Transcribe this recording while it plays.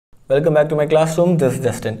Welcome back to my classroom. This is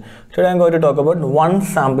Justin. Today I am going to talk about one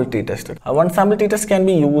sample t-test. One sample t-test can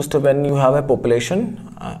be used when you have a population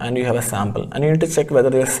and you have a sample, and you need to check whether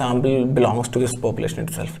your sample belongs to this population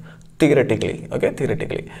itself. Theoretically, okay,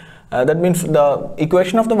 theoretically. That means the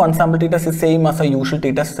equation of the one sample t-test is same as a usual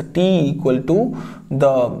t-test. So t equal to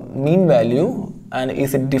the mean value, and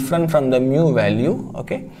is it different from the mu value,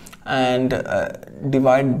 okay, and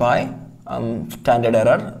divide by standard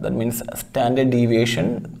error, that means standard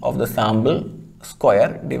deviation of the sample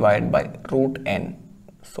square divided by root n.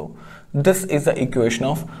 So this is the equation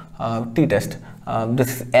of t-test.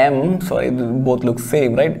 This is m, sorry, both look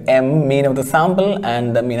same, right? M, mean of the sample,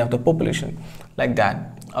 and the mean of the population, like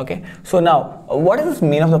that. Okay, so now what is this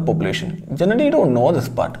mean of the population? Generally you don't know this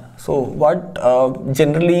part. So what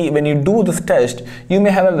generally when you do this test, you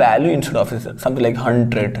may have a value instead of something like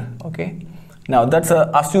 100. Okay, now that's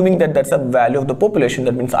assuming that that's a value of the population.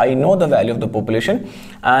 That means I know the value of the population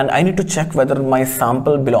and I need to check whether my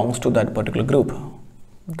sample belongs to that particular group.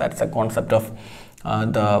 That's a concept of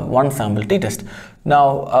the one sample t-test.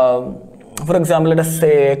 Now for example, let us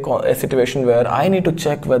say a situation where I need to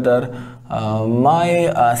check whether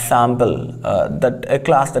my sample, that a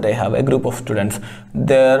class that I have, a group of students,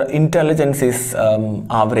 their intelligence is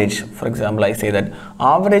average. For example, I say that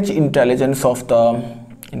average intelligence of the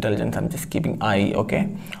I'm just keeping I, okay,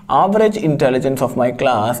 average intelligence of my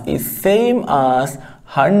class is same as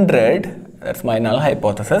 100. That's my null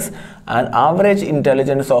hypothesis, and average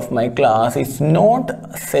intelligence of my class is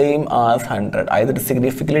not same as 100. Either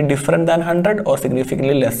significantly different than 100 or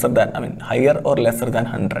significantly lesser than, I mean higher or lesser than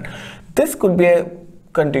 100. This could be a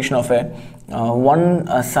condition of a one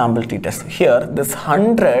sample t-test. Here this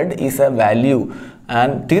 100 is a value,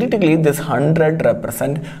 and theoretically this 100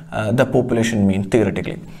 represent the population mean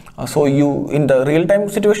theoretically. So you, in the real-time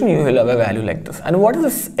situation, you will have a value like this. And what is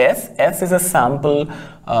this S? S is a sample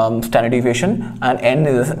standard deviation, and N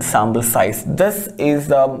is a sample size. This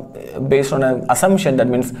is based on an assumption, that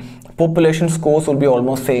means population scores will be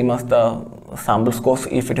almost same as the sample scores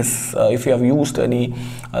if it is if you have used any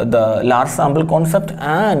the large sample concept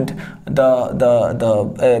and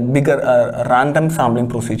the bigger random sampling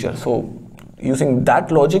procedure. So using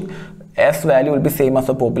that logic, S value will be same as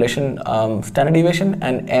the population standard deviation,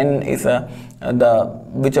 and N is the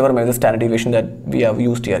whichever may be the standard deviation that we have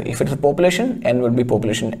used here. If it's a population, N will be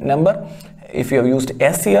population number. If you have used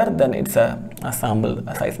S here, then it's a sample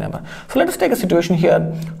size number. So let us take a situation here.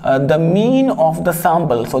 The mean of the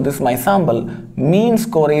sample, so this is my sample, mean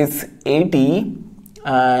score is 80,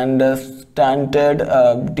 and standard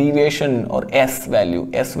deviation or S value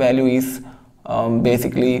is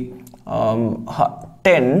basically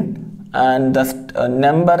 10, and the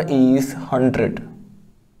number is 100,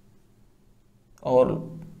 or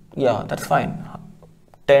yeah, that's fine,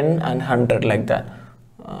 10 and 100, like that.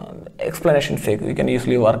 Explanation sake, we can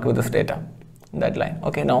easily work with this data, that line.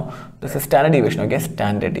 Okay, now this is standard deviation, okay,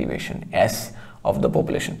 standard deviation S of the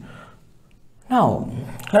population. Now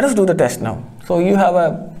let us do the test now. So you have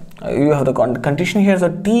the condition here, so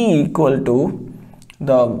t equal to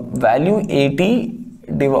the value 80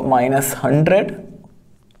 minus 100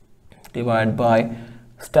 divided by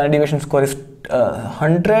standard deviation score is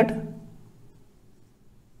 100,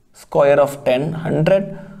 square of 10,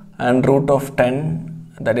 100, and root of 10,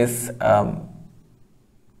 that is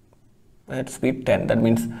let's be 10. That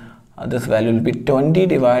means this value will be 20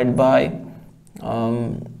 divided by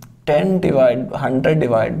 10 divided 100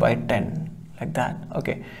 divided by 10, like that.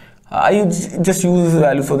 Okay, I just use this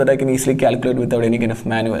value so that I can easily calculate without any kind of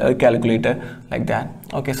manual calculator, like that.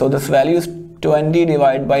 Okay, so this value is 20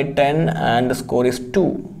 divided by 10, and the score is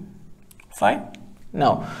 2. Fine.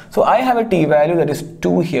 Now, so I have a t value that is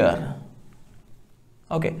 2 here.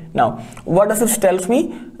 Okay, now what does this tells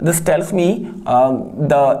me? This tells me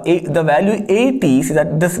the value 80 is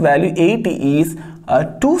that this value 80 is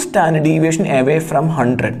 2 standard deviation away from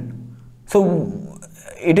 100. So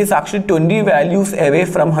it is actually 20 values away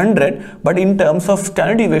from 100, but in terms of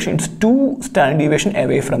standard deviation, it's 2 standard deviation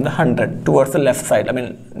away from the 100 towards the left side, I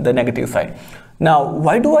mean the negative side. Now,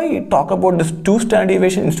 why do I talk about this 2 standard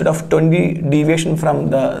deviation instead of 20 deviation from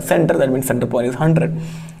the center? That means center point is 100.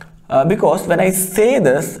 Because when I say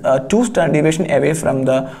this 2 standard deviation away from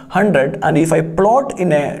the 100, and if I plot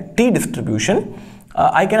in a t distribution,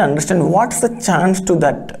 I can understand what's the chance to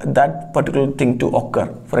that particular thing to occur.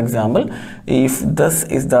 For example, if this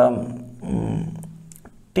is the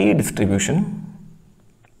t distribution,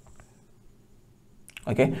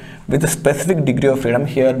 okay, with a specific degree of freedom,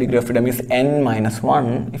 here degree of freedom is n minus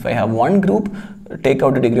 1. If I have one group, take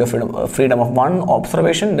out the degree of freedom of one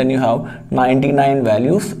observation, then you have 99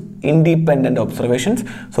 values, independent observations.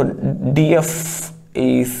 So df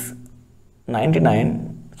is 99.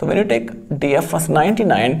 So when you take df as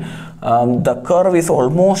 99, the curve is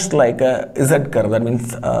almost like a z curve. That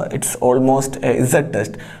means it's almost a z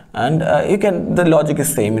test, and the logic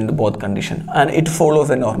is same in the both condition, and it follows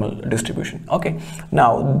a normal distribution. Okay,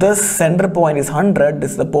 now this center point is 100.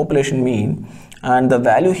 This is the population mean, and the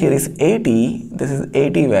value here is 80. This is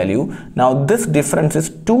 80 value. Now this difference is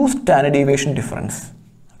 2 standard deviation difference.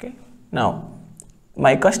 Okay, now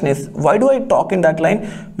my question is, why do I talk in that line?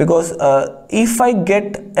 Because if I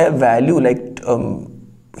get a value like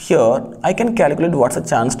here, I can calculate what's the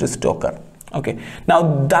chance to occur. Okay,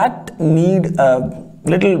 now that need a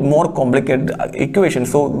little more complicated equation.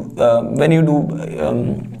 So when you do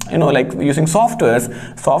like using softwares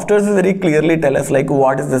very clearly tell us like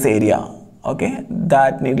what is this area. Okay,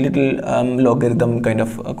 that need little logarithm kind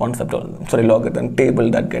of concept, or sorry, logarithm table,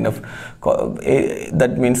 that kind of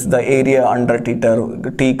that means the area under t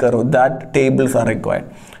curve, that tables are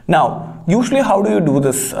required. Now usually how do you do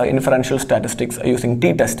this inferential statistics using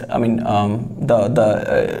t-test? I mean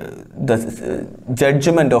the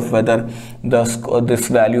judgment of whether this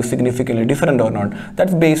value is significantly different or not,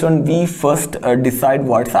 that's based on we first decide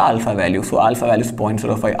what's the alpha value. So alpha value is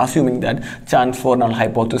 0.05, assuming that chance for null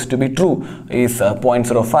hypothesis to be true is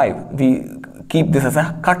 0.05. we keep this as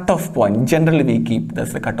a cutoff point. Generally we keep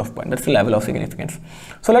that's the cutoff point, that's the level of significance.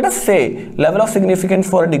 So let us say level of significance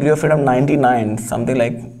for a degree of freedom 99, something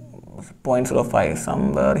like 0.05,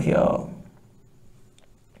 somewhere here.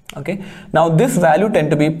 Okay, now this value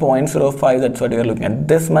tend to be 0.05, that's what we are looking at.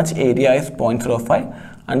 This much area is 0.05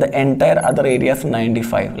 and the entire other area is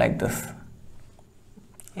 95, like this.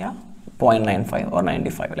 Yeah, 0.95 or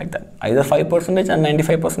 95, like that. Either 5% and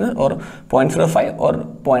 95%, or 0.05 or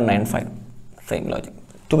 0.95, same logic.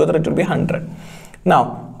 Together it will be 100.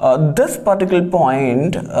 Now this particular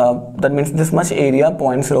point, that means this much area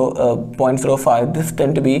 0.05, this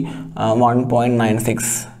tend to be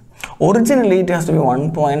 1.96. Originally it has to be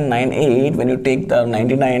 1.98 when you take the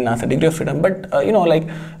 99 as a degree of freedom, but like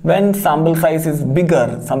when sample size is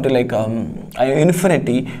bigger, something like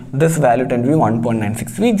infinity, this value tend to be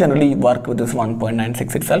 1.96. we generally work with this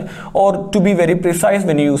 1.96 itself, or to be very precise,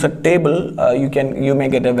 when you use a table, you may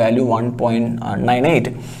get a value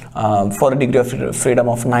 1.98 for a degree of freedom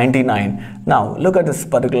of 99. Now look at this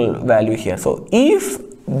particular value here. So if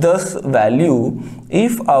this value,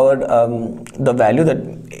 if our the value that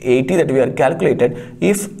 80 that we are calculated,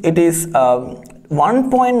 if it is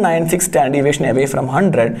 1.96 standard deviation away from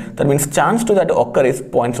 100, that means chance to that occur is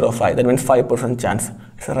 0.05. that means 5% chance.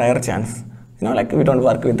 It's a rare chance. Like we don't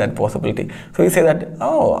work with that possibility. So we say that,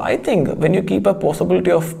 oh, I think when you keep a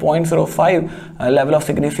possibility of 0.05 level of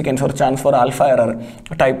significance or chance for alpha error,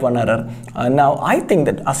 type 1 error, now I think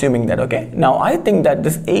that, assuming that, okay, now I think that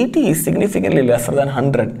this 80 is significantly lesser than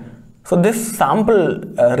 100. So this sample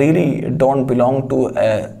really don't belong to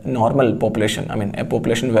a normal population. I mean a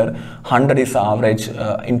population where 100 is average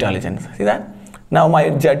intelligence. See that? Now my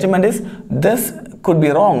judgment is this could be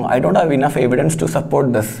wrong. I don't have enough evidence to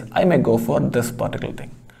support this. I may go for this particular thing.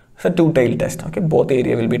 It's a two-tailed test. Okay, both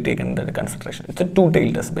area will be taken into consideration. It's a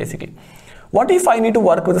two-tailed test basically. What if I need to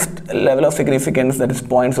work with a level of significance that is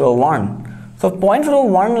 0.01? So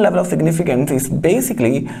 0.01 level of significance is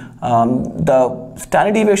basically the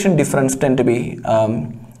standard deviation difference tend to be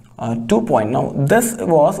 2 point. Now this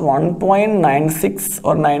was 1.96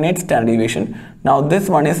 or 98 standard deviation. Now this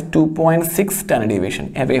one is 2.6 standard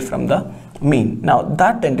deviation away from the mean. Now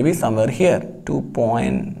that tend to be somewhere here,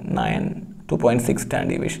 2.6 standard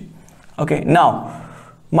deviation. Okay, now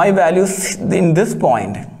my values in this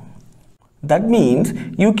point. That means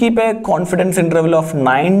you keep a confidence interval of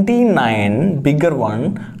 99, bigger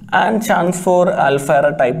one, and chance for alpha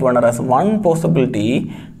error type 1 error as one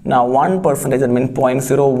possibility. Now 1%, that means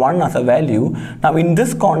 0.01 as a value. Now in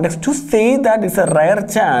this context, to say that it's a rare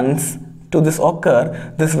chance to this occur,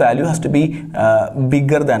 this value has to be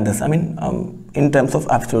bigger than this. I mean in terms of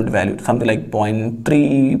absolute value, something like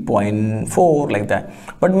 0.3, 0.4, like that.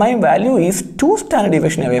 But my value is 2 standard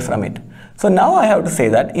deviation away from it. So now I have to say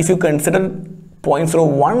that if you consider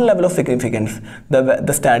 0.01 level of significance,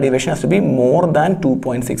 the standard deviation has to be more than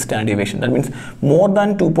 2.6 standard deviation. That means more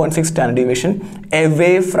than 2.6 standard deviation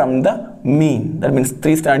away from the mean. That means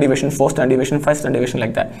 3 standard deviation, 4 standard deviation, 5 standard deviation,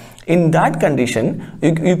 like that. In that condition,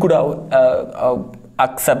 you could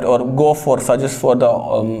accept or go for suggest for the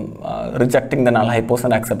rejecting the null hypothesis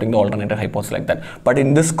and accepting the alternative hypothesis, like that. But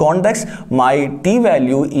in this context, my t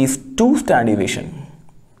value is 2 standard deviation.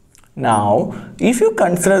 Now, if you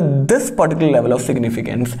consider this particular level of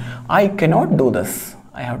significance, I cannot do this.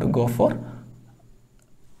 I have to go for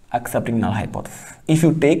accepting null hypothesis. If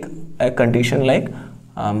you take a condition like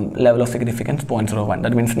level of significance 0.01.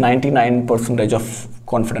 That means 99% of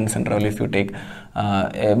confidence interval if you take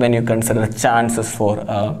when you consider the chances for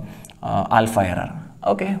alpha error.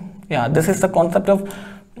 Okay, yeah, this is the concept of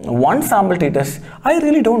one sample t-test. I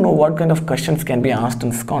really don't know what kind of questions can be asked in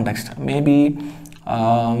this context. Maybe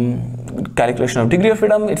calculation of degree of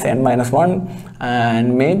freedom, it's n-1,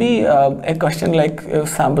 and maybe a question like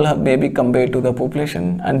sample may be compared to the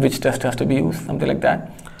population and which test has to be used, something like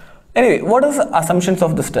that. Anyway, what is the assumptions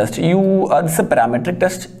of this test? This is a parametric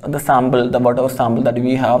test. The sample, the whatever sample that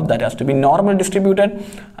we have, that has to be normally distributed,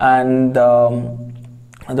 and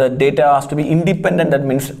the data has to be independent. That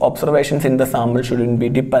means observations in the sample shouldn't be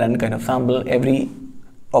dependent kind of sample. Every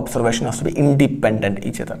observation has to be independent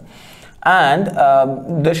each other, and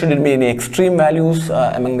there shouldn't be any extreme values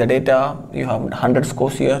among the data. You have 100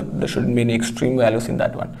 scores here. There shouldn't be any extreme values in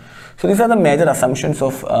that one. So these are the major assumptions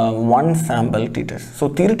of one sample t-test. So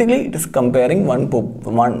theoretically, it is comparing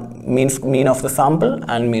mean of the sample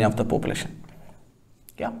and mean of the population.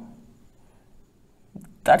 Yeah,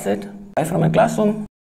 that's it. Bye from my classroom.